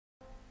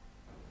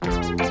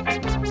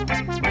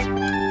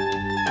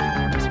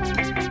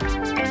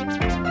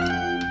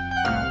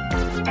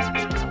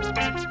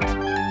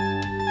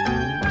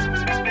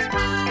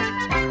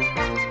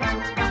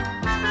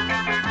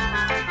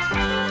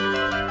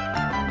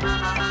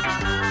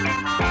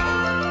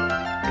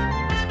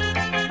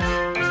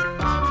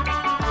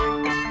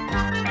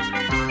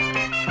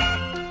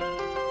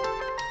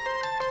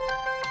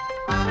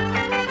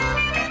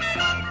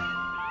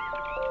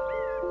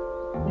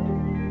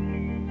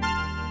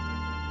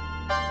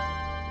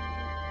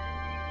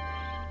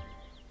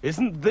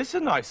Isn't this a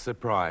nice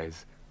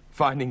surprise?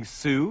 Finding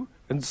Sue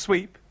and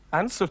Sweep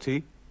and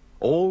Sooty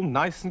all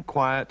nice and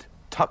quiet,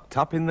 tucked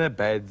up in their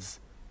beds,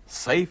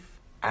 safe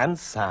and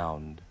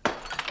sound.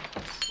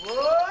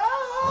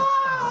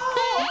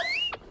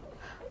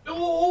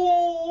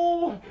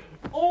 Oh!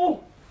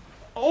 Oh!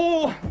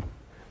 Oh!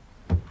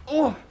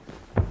 Oh!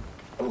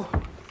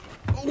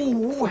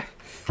 Oh!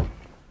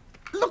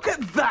 Look at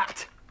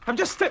that! I've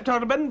just stepped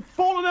out of bed and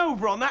fallen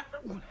over on that.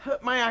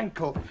 Hurt my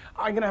ankle.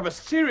 I'm going to have a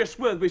serious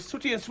word with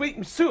Sooty and Sweep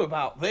and Sue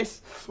about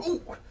this.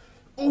 Oh!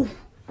 Oh!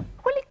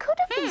 Well, it could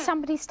have been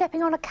somebody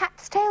stepping on a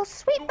cat's tail,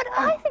 Sweep, but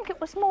I think it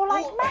was more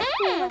like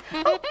Matthew.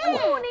 Oh,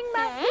 good morning,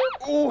 Matthew.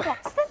 Oh.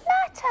 What's the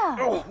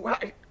matter? Oh, well,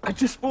 I've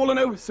just fallen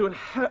over, Sue, and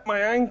hurt my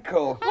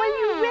ankle. Well,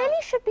 you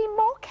really should be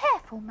more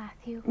careful,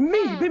 Matthew.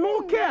 Me? Be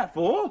more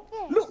careful?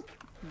 Yes. Look,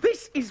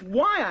 this is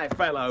why I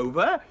fell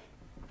over.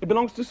 It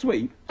belongs to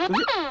Sweep, does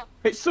it?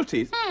 It's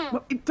Sooty's.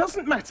 Well, it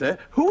doesn't matter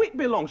who it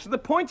belongs to. The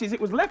point is,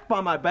 it was left by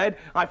my bed,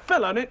 I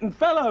fell on it and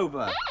fell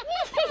over.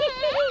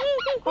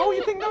 Oh,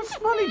 you think that's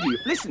funny, do you?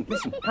 Listen,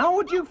 how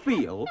would you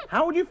feel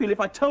if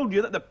I told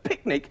you that the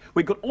picnic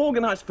we got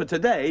organised for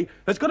today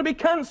has got to be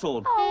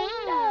cancelled?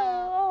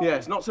 Oh, no. Yeah,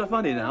 it's not so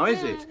funny now,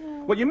 is it?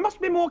 Well, you must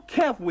be more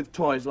careful with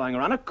toys lying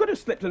around. I could have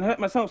slipped and hurt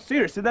myself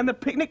seriously, then the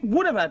picnic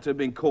would have had to have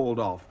been called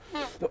off.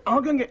 So I'll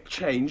go and get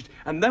changed,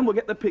 and then we'll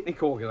get the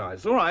picnic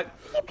organised, all right?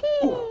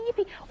 Yippee,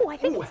 yippee. Oh, I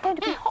think it's going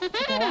to be hot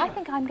today. I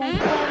think I'm going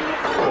to...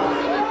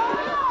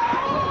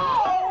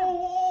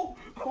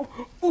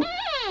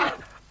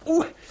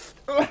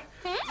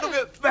 Look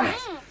at that!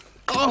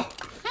 Oh,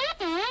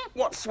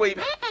 what Sweep?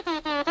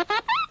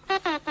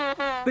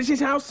 This is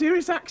how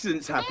serious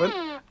accidents happen.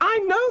 I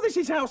know this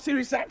is how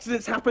serious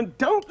accidents happen.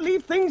 Don't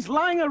leave things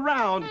lying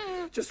around.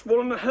 Just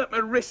fallen and hurt my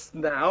wrist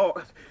now.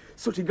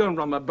 Sooty, go and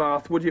run my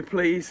bath, would you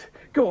please?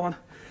 Go on.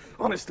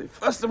 Honestly,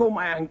 first of all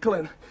my ankle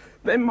and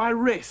then my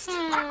wrist.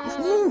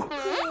 Ooh.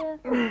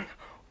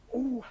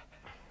 Ooh.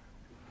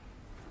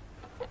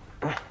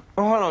 Oh,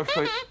 hello,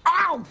 Sweep.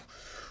 Ow!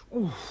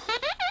 Ooh.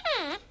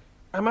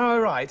 Am I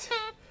all right?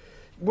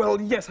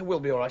 Well, yes, I will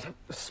be all right. I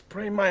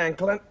sprained my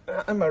ankle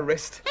and my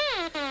wrist.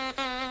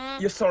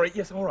 You're sorry.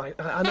 Yes, all right.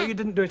 I know you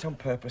didn't do it on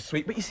purpose,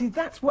 Sweet, but you see,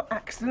 that's what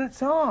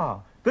accidents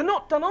are. They're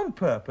not done on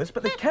purpose,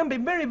 but they can be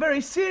very,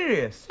 very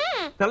serious.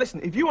 Now, listen,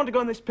 if you want to go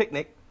on this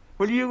picnic,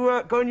 will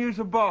you go and use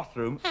the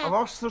bathroom? I've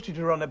asked Sooty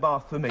to run a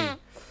bath for me.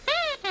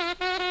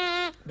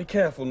 Be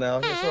careful now.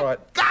 Yes, all right.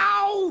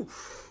 Ow!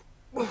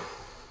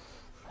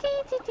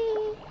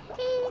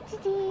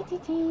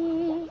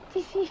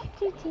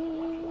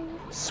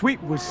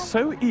 Sweep was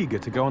so eager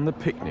to go on the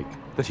picnic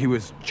that he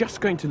was just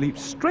going to leap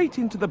straight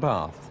into the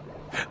bath.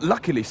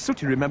 Luckily,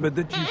 Sooty remembered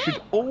that you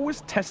should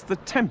always test the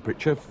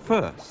temperature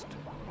first.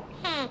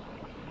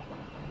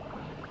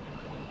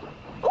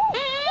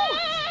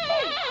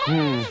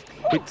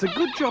 It's a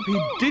good job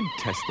he did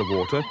test the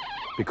water,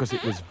 because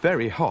it was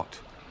very hot.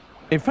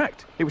 In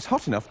fact, it was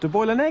hot enough to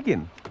boil an egg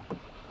in,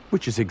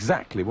 which is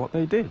exactly what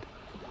they did.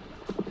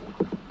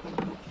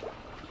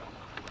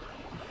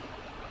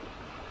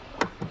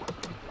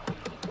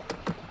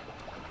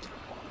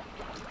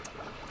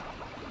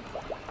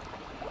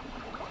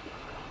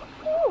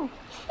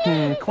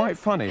 Quite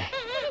funny.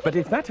 But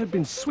if that had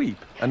been Sweep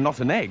and not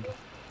an egg,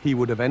 he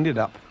would have ended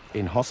up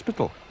in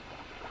hospital.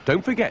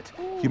 Don't forget,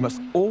 you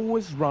must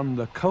always run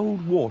the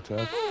cold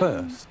water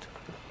first.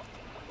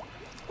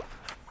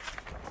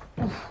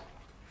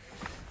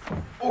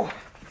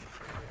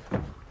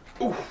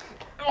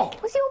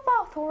 Was your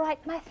bath all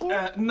right, Matthew?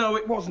 No,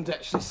 it wasn't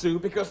actually, Sue,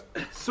 because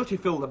Sooty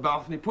filled the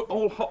bath and he put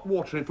all hot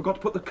water in, forgot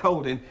to put the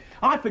cold in.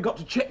 I forgot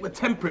to check the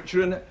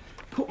temperature and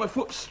put my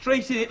foot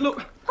straight in it.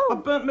 Look, I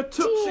burnt my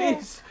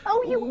tootsies.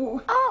 Oh,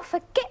 you are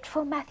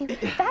forgetful, Matthew.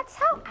 That's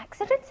how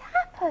accidents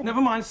happen. Never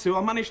mind, Sue.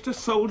 I managed to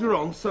soldier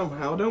on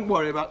somehow. Don't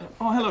worry about it.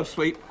 Oh, hello,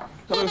 Sweet.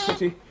 Hello,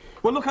 Sooty.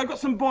 Well, look, I've got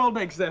some boiled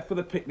eggs there for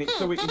the picnic,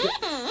 so we can get...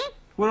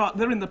 Well, right,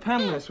 they're in the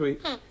pan there,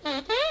 Sweet.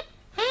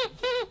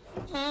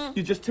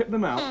 You just tip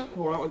them out.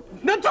 All right. Well...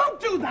 No, don't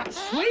do that,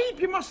 Sweep.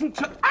 You mustn't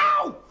touch...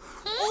 Ow!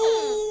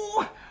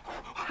 Oh!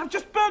 I've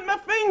just burnt my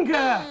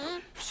finger.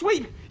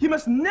 Sweep, you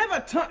must never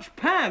touch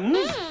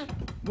pans.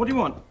 What do you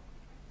want?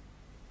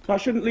 I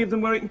shouldn't leave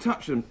them where you can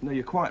touch them. No,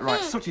 you're quite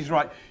right. Sooty's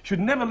right. Should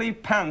never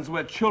leave pans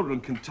where children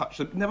can touch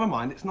them. Never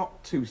mind, it's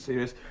not too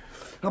serious.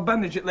 I'll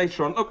bandage it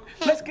later on. Look,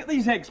 let's get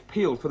these eggs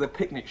peeled for the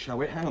picnic, shall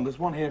we? Hang on, there's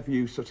one here for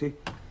you, Sooty.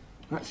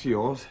 That's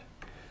yours.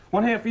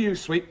 One here for you,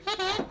 Sweet.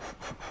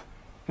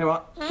 Here,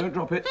 what? Don't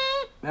drop it.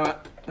 There,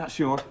 what? That's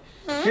yours.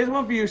 Here's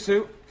one for you,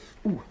 Sue.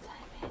 Ooh.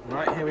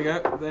 Right, here we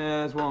go.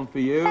 There's one for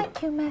you.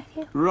 Thank you,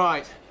 Matthew.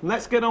 Right,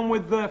 let's get on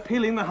with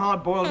peeling the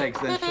hard-boiled eggs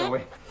then, shall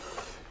we?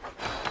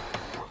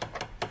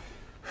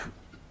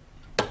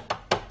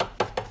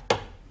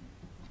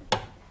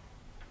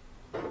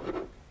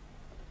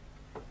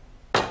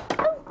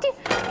 Oh, dear.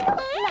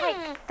 Not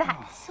like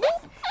that,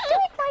 Sweep. Do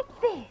it like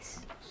this.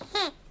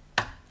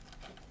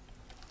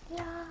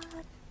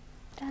 La-da-dee-dee-dee.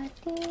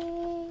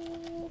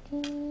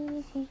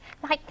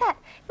 Like that.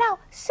 Now,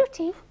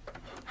 Sooty,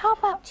 how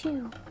about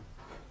you?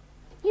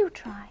 You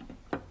try.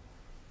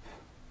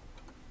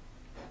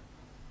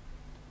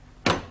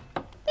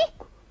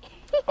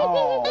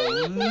 Oh,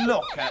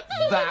 look at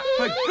that.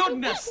 For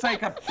goodness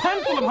sake, a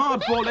handful of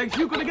hard-boiled eggs.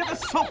 You've got to get the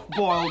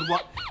soft-boiled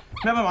one.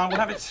 Never mind, we'll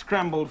have it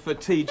scrambled for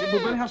tea. We're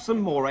going to have some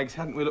more eggs,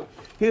 hadn't we? Look,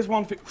 here's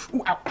one for...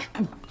 Ooh, ouch.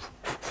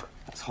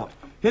 That's hot.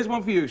 Here's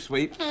one for you,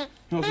 Sweet.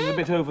 Yours is a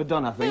bit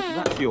overdone, I think.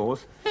 That's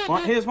yours.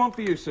 Right, here's one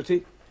for you,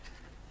 Sooty.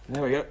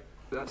 There we go.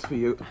 That's for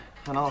you.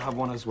 And I'll have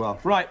one as well.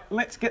 Right,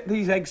 let's get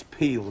these eggs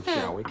peeled,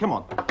 shall we? Come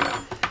on.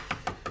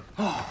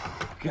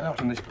 Oh, get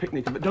out on this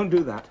picnic, but don't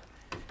do that.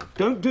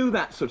 Don't do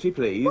that, Sooty,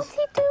 please. What's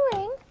he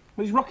doing?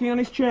 Well, he's rocking on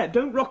his chair.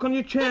 Don't rock on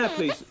your chair,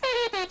 please.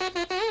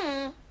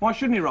 Why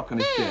shouldn't he rock on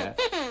his chair?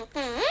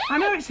 I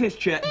know it's his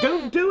chair.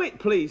 Don't do it,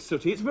 please,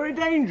 Sooty. It's very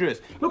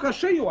dangerous. Look, I'll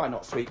show you why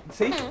not, Sweet.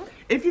 See?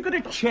 If you've got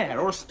a chair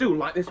or a stool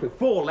like this with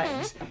 4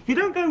 legs, you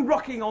don't go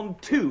rocking on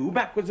 2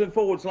 backwards and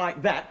forwards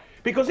like that,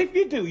 because if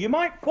you do, you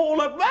might fall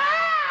over.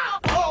 Ah!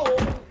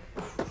 Oh!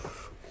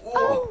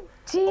 Oh,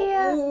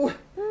 dear. Oh.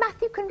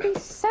 Matthew can be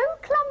so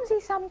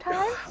clumsy sometimes.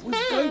 I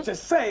was going to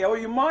say, oh,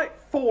 you might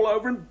fall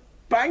over and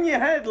bang your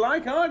head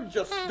like I've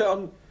just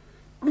done.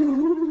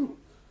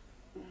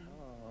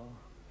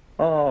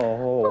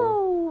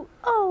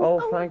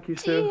 Oh, thank you,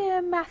 Sue.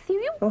 Dear Matthew,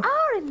 you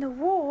are in the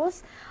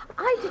wars.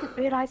 I didn't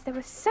realise there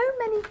were so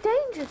many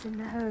dangers in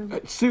the home.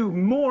 Sue,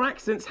 more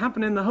accidents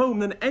happen in the home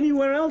than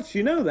anywhere else,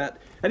 you know that.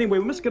 Anyway,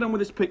 we must get on with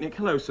this picnic.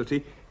 Hello,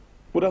 Sooty.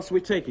 What else are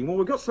we taking? Well,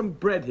 we've got some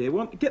bread here.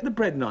 Well, get the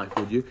bread knife,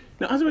 would you?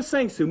 Now, as I was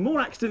saying, Sue,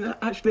 more accidents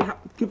actually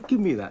happen. Give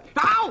me that.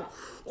 Ow!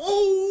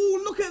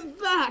 Oh, look at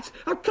that!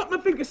 I've cut my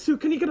finger, Sue.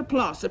 Can you get a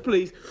plaster,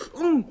 please?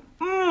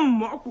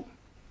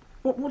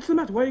 What's the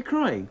matter? Why are you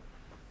crying?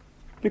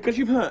 Because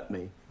you've hurt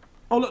me.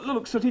 Oh,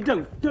 look, Sooty,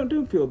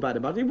 don't feel bad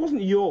about it. It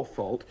wasn't your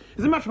fault.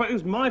 As a matter of fact, it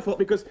was my fault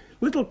because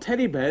little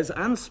teddy bears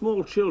and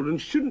small children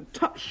shouldn't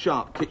touch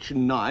sharp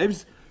kitchen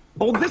knives,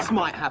 or this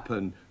might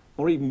happen,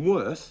 or even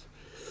worse.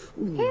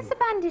 Ooh. Here's the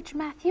bandage,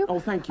 Matthew. Oh,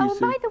 thank you, Sue. Oh,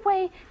 by the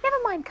way, never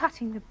mind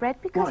cutting the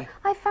bread because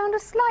I found a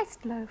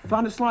sliced loaf.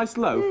 Found a sliced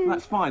loaf?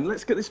 That's fine.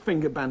 Let's get this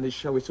finger bandage,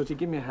 shall we, Sooty?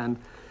 Give me a hand.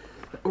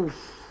 Oof.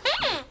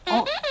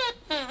 Oh.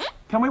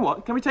 Can we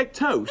what? Can we take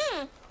toast?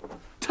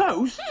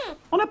 Toast?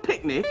 On a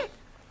picnic?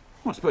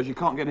 Well, I suppose you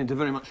can't get into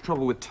very much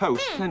trouble with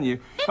toast, can you?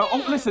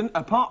 Oh, listen,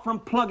 apart from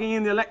plugging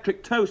in the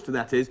electric toaster,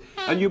 that is,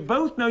 and you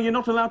both know you're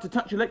not allowed to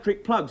touch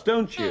electric plugs,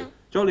 don't you?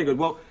 Jolly good.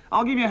 Well,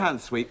 I'll give you a hand,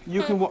 Sweet.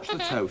 You can watch the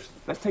toast.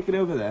 Let's take it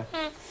over there.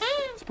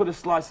 Let's put a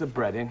slice of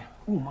bread in.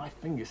 Oh, my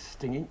finger's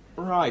stinging.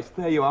 Right,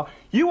 there you are.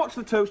 You watch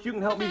the toast. You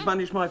can help me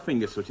bandage my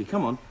finger, Sooty.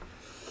 Come on.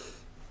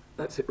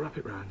 That's it. Wrap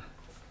it round.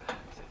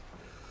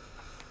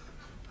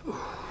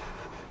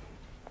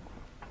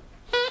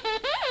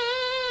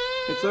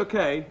 It's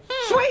okay.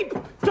 Sweet!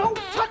 Don't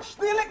touch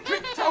the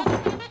electric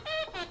toast!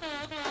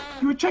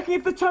 You were checking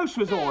if the toast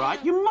was all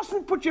right. You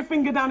mustn't put your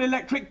finger down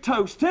electric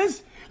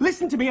toasters.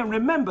 Listen to me and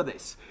remember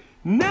this.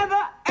 Never,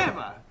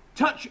 ever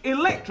touch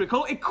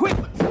electrical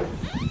equipment.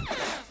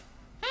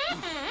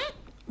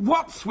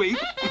 What, Sweet?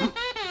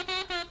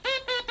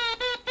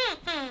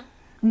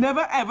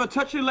 Never, ever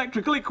touch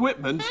electrical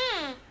equipment?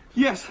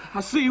 Yes,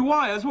 I see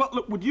wires. What,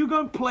 look, would you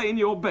go and play in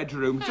your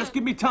bedroom? Just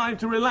give me time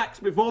to relax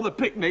before the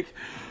picnic.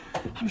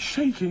 I'm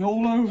shaking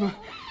all over.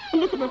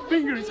 And look at my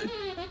finger.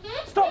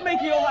 Stop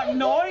making all that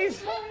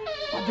noise.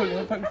 I don't know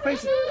if I can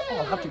face it. Oh,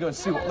 I'll have to go and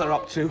see what they're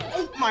up to.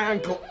 Oh, my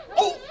ankle.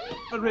 Oh,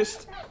 my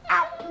wrist.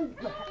 Ow. Hooray!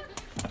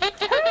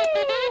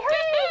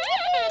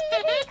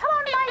 Hooray! Come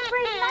on, my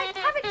green light.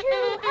 Have it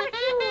you. Have it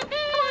you.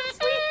 Come on,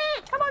 Sweet.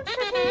 Come on,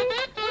 Sooty.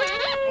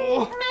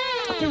 Hooray!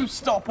 Oh, do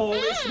stop all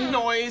this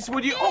noise,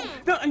 would you? Oh,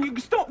 no, and you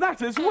can stop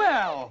that as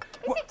well.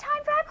 Is it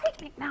time for our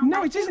picnic now,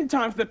 No, Matthew? it isn't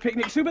time for the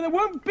picnic, Sue, but there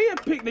won't be a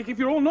picnic if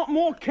you're all not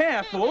more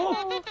careful.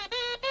 Oh.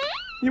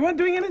 You weren't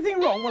doing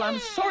anything wrong. Well, I'm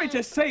sorry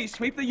to say,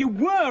 Sweep, that you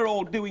were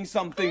all doing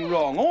something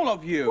wrong, all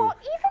of you. What,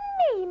 even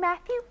me,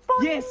 Matthew?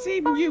 Boing, Yes,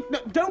 even you. No,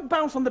 don't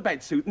bounce on the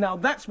bed, Sue. Now,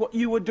 that's what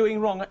you were doing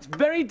wrong. That's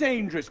very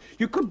dangerous.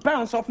 You could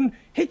bounce off and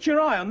hit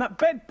your eye on that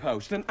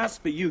bedpost. And as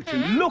for you two,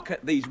 look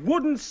at these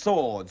wooden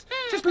swords.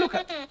 Just look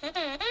at...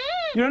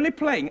 You're only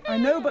playing, I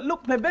know, but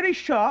look, they're very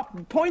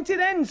sharp, pointed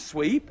ends,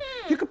 Sweep.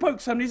 You could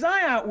poke somebody's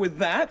eye out with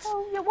that.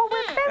 Oh, yeah, well,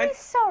 we're very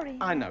sorry.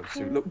 I know,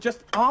 Sue. Look,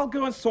 I'll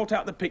go and sort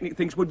out the picnic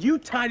things. Would you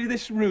tidy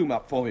this room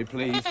up for me,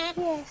 please? Yes,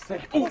 Oh,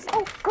 yes.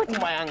 Oh, good. Oh,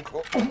 my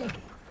ankle. Oh.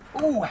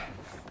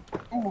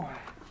 Oh.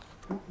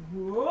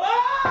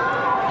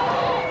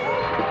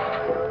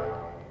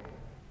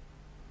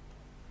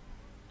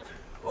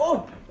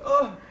 Oh.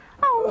 Oh.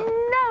 Oh,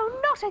 no,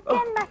 not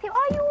again, Matthew.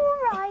 Are you all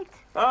right?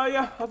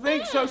 Yeah, I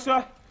think so,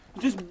 sir.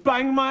 Just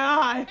banged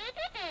my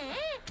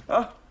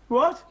eye.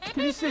 What?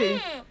 Can you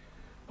see?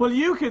 Well,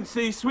 you can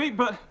see, Sweet,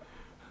 but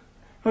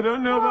I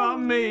don't know about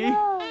me.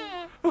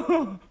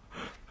 No.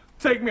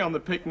 Take me on the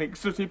picnic,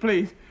 Sooty,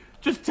 please.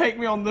 Just take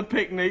me on the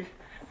picnic.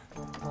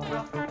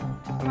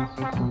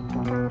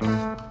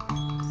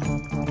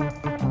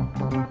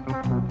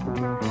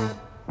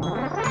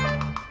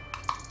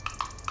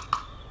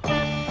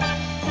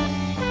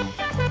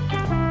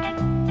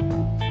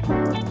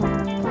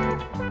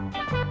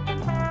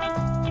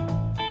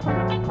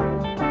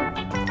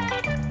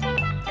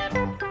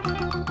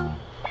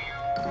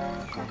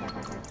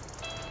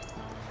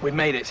 We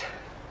made it.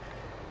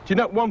 Do you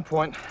know, at one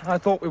point, I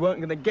thought we weren't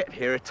going to get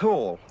here at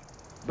all.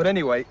 But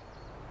anyway,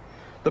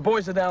 the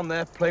boys are down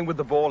there playing with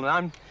the ball, and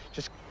I'm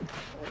just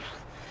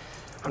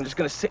going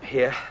to sit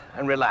here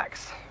and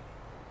relax.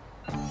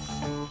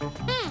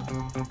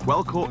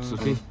 Well caught,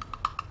 Sooty.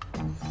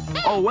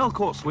 Oh, well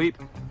caught, Sweep.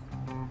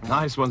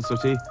 Nice one,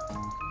 Sooty.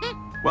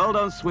 Well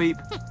done, Sweep.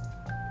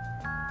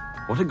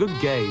 What a good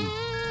game.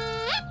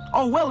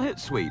 Oh, well hit,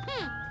 Sweep.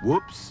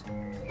 Whoops.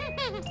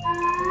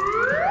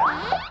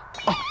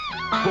 Oh,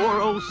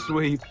 poor old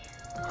Sweep.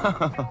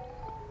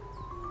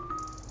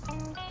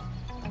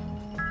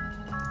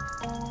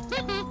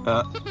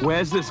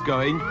 Where's this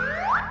going?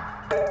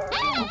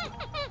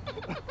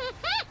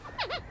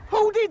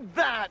 Who did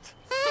that?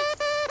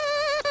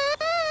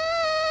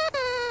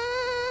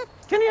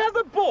 Can you have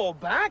the ball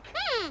back?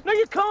 No,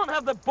 you can't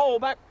have the ball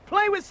back.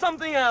 Play with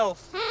something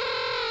else.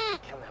 You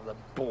can't have the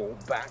ball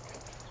back.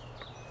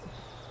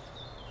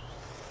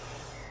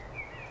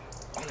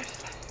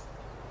 Honestly.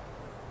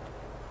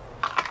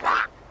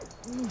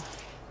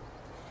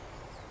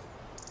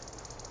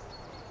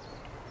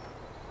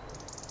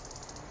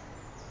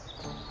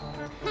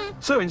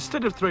 So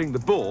instead of throwing the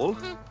ball,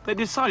 they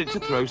decided to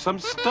throw some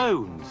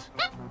stones.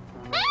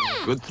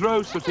 Good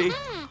throw, Sooty.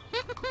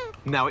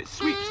 Now it's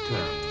Sweep's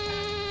turn.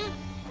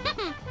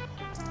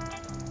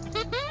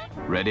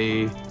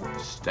 Ready,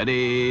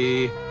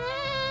 steady,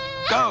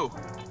 go!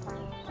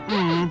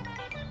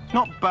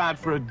 Not bad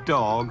for a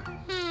dog.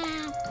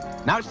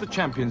 Now it's the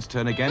champion's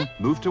turn again.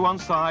 Move to one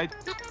side.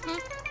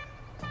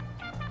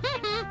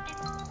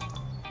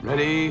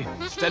 Ready,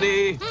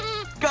 steady,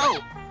 go!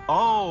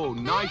 Oh,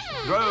 nice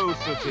throw,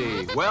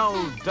 Sooty.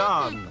 Well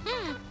done.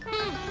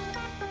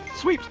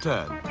 Sweep's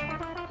turn.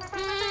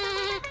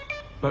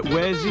 But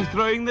where's he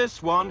throwing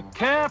this one?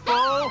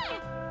 Careful!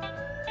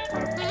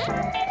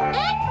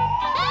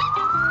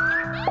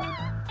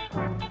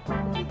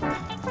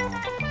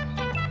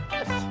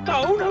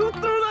 Stone? Who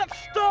threw that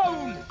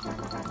stone?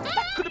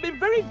 That could have been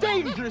very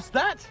dangerous,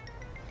 that.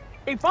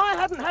 If I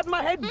hadn't had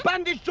my head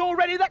bandaged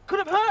already, that could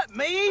have hurt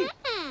me.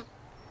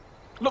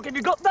 Look, if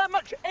you've got that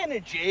much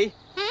energy,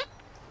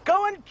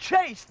 go and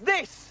chase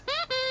this.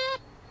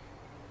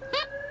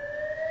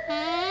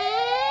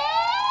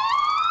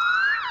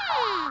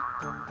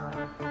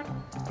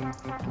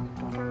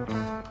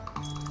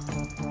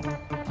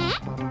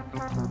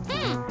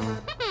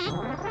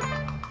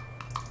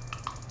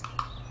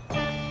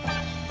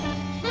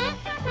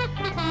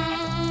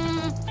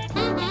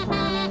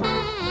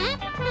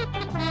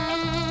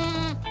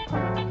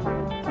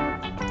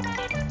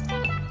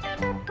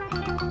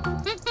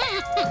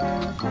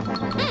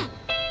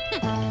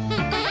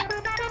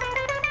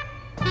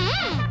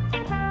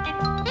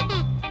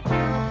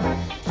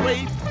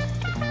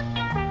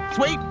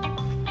 Sweep!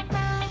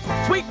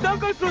 Sweep, don't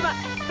go through that!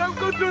 Don't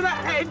go through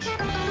that hedge!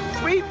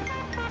 Sweep!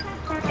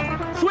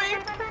 Sweep!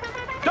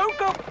 Don't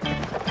go!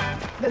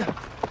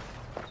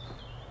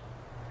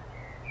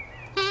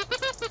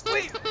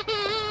 Sweep!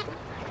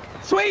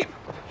 Sweep!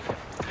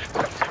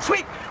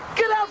 Sweep!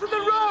 Get out of the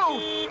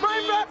road!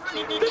 Mind that!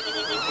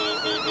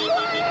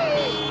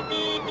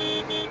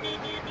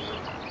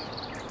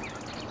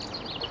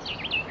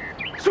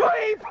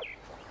 Sweep!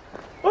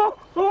 Oh,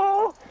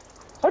 oh!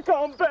 I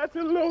can't bear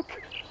to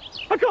look!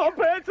 I can't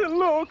bear to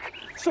look!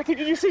 Sooty,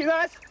 did you see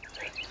that?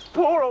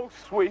 Poor old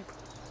Sweep.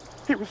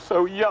 He was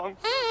so young.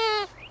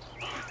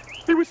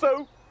 He was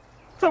so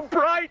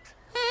bright.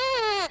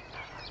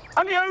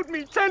 And he owed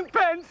me 10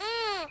 pence.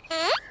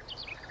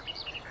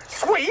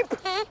 Sweep?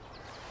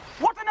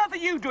 What on earth are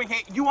you doing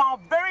here? You are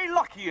very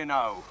lucky, you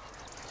know.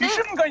 You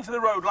shouldn't go into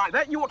the road like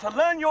that. You ought to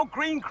learn your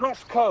Green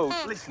Cross code.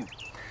 Listen,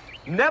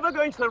 never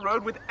go into the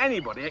road with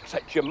anybody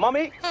except your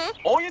mummy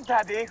or your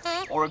daddy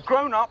or a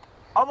grown-up.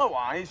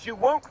 Otherwise, you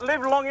won't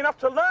live long enough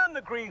to learn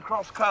the Green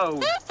Cross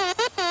code.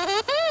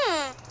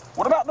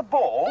 What about the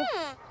ball?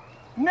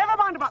 Never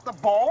mind about the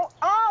ball.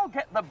 I'll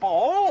get the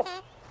ball.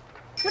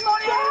 Come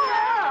on,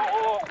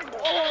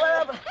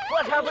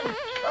 What happened?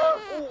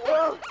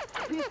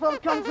 Peaceful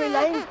country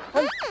lane,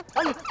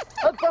 and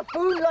a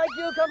buffoon like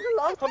you comes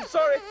along. I'm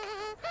sorry.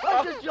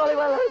 I just jolly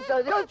well hope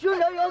so. Don't you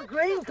know your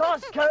Green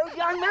Cross code,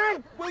 young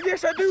man? Well,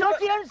 yes, I do.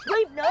 Sooty and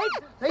Sweep know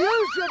it.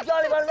 You should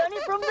jolly well learn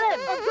it from them.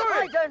 I'm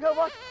sorry. I don't know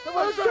what the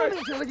world's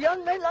coming to with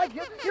young men like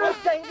you. You're a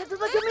danger to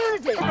the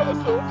community. I've got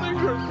a sore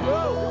finger as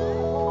well.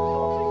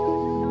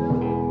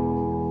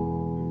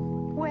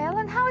 Well,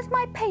 and how is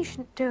my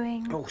patient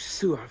doing? Oh,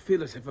 Sue, I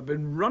feel as if I've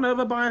been run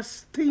over by a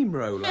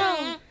steamroller.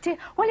 Oh, dear.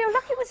 Well, you're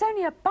lucky it was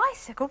only a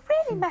bicycle.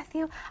 Really,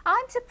 Matthew,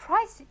 I'm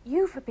surprised at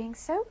you for being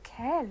so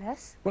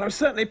careless. Well, I'm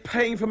certainly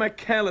paying for my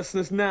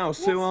carelessness now,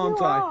 Sue, Yes, aren't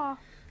you I? are.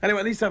 Anyway,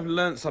 at least I've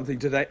learnt something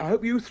today. I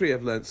hope you three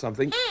have learnt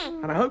something.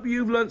 And I hope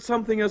you've learnt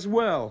something as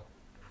well.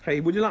 Hey,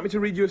 would you like me to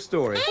read you a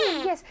story?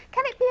 Yes.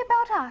 Can it be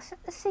about us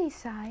at the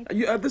seaside? Are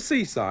you at the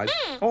seaside?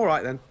 All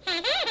right, then.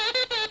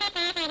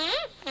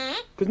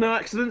 Because no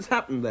accidents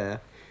happen there.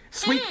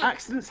 Sweet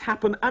accidents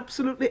happen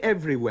absolutely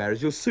everywhere,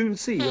 as you'll soon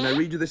see when I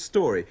read you this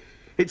story.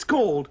 It's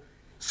called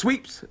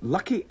Sweep's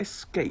Lucky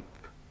Escape.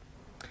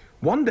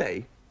 One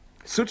day,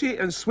 Sooty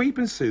and Sweep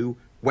and Sue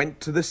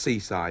went to the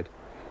seaside.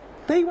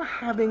 They were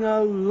having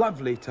a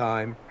lovely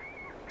time.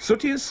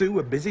 Sooty and Sue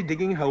were busy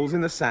digging holes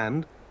in the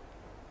sand.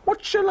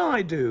 "What shall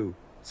I do?"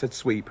 said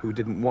Sweep, who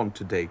didn't want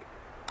to dig.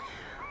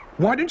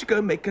 "Why don't you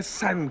go make a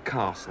sand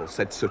castle?"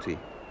 said Sooty.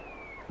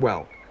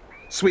 Well,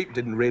 Sweep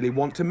didn't really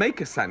want to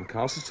make a sand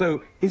castle,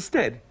 so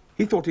instead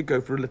he thought he'd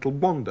go for a little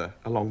wander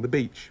along the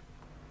beach.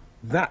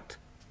 That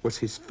was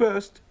his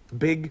first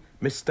big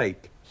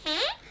mistake.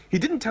 He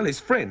didn't tell his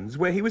friends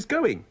where he was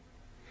going.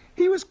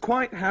 He was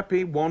quite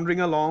happy wandering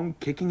along,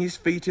 kicking his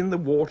feet in the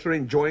water,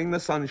 enjoying the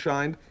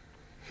sunshine.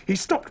 He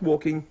stopped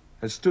walking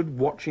and stood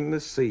watching the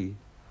sea.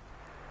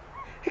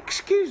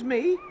 "Excuse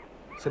me,"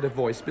 said a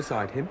voice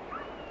beside him.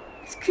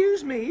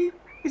 "Excuse me,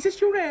 is this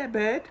your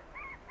airbed?"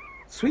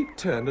 Sweep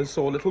turned and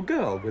saw a little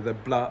girl with a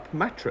blow-up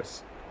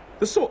mattress,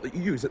 the sort that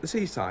you use at the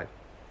seaside.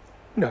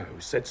 "No,"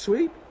 said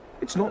Sweep,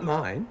 "it's not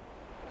mine."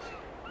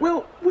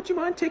 "Well, would you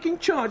mind taking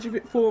charge of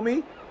it for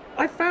me?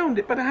 I found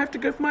it, but I have to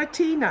go for my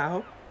tea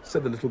now,"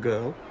 said the little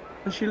girl,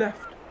 and she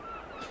left.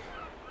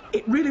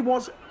 It really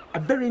was a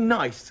very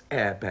nice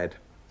airbed,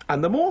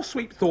 and the more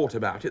Sweep thought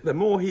about it, the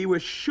more he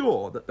was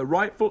sure that the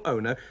rightful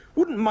owner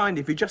wouldn't mind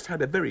if he just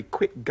had a very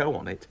quick go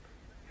on it.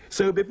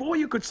 So before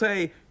you could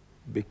say,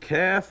 "Be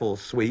careful,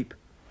 Sweep,"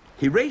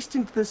 he raced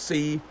into the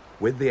sea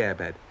with the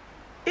airbed.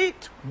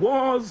 It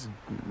was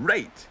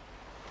great.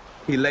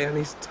 He lay on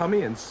his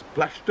tummy and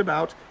splashed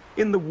about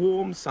in the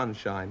warm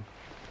sunshine.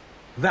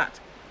 That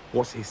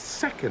was his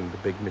second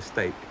big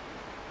mistake.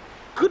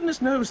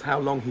 Goodness knows how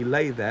long he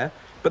lay there,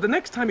 but the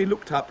next time he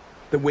looked up,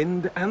 the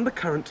wind and the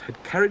current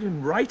had carried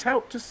him right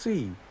out to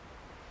sea.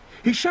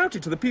 He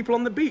shouted to the people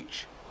on the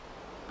beach,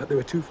 but they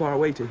were too far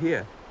away to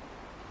hear.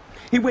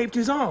 He waved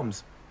his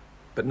arms,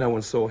 but no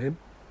one saw him.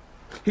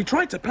 He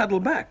tried to paddle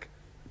back,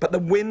 but the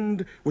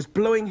wind was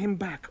blowing him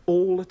back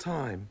all the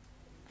time.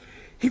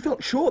 He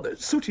felt sure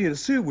that Sooty and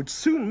Sue would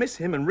soon miss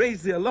him and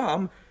raise the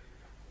alarm,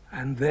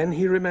 and then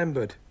he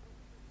remembered.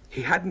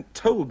 He hadn't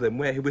told them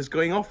where he was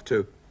going off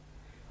to.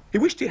 He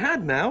wished he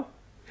had now,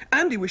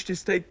 and he wished he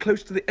stayed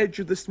close to the edge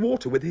of this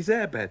water with his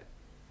airbed.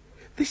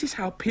 This is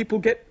how people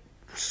get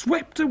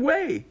swept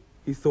away,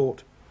 he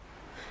thought.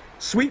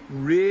 Sweep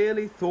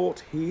really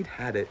thought he'd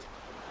had it,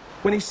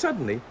 when he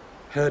suddenly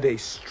heard a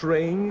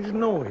strange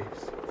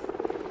noise.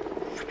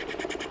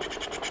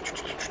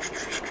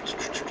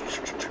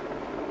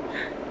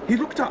 He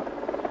looked up,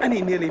 and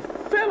he nearly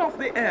fell off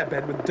the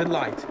airbed with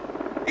delight.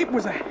 It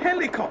was a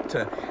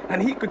helicopter,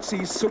 and he could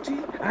see Sooty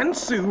and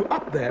Sue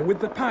up there with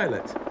the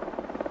pilot.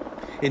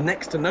 In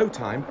next to no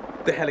time,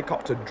 the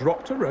helicopter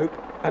dropped a rope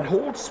and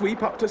hauled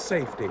Sweep up to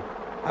safety.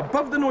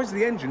 Above the noise of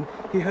the engine,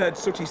 he heard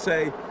Sooty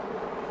say,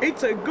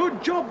 "It's a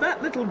good job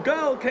that little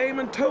girl came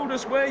and told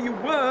us where you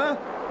were.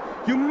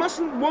 You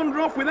mustn't wander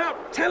off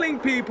without telling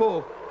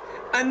people.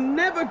 And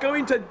never go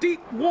into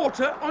deep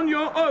water on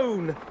your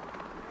own.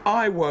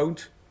 I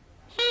won't.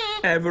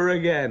 Ever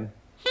again."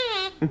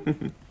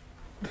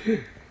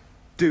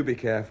 Do be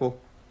careful.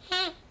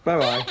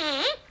 Bye-bye.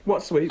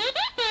 What, Sweep?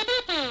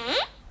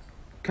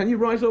 Can you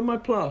rise on my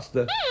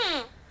plaster?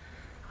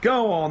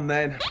 Go on,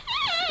 then.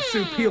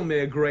 Sue, peel me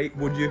a grate,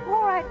 would you?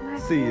 All right,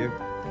 Matt. See you.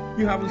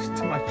 You have a listen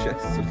to my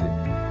chest,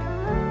 Sooty.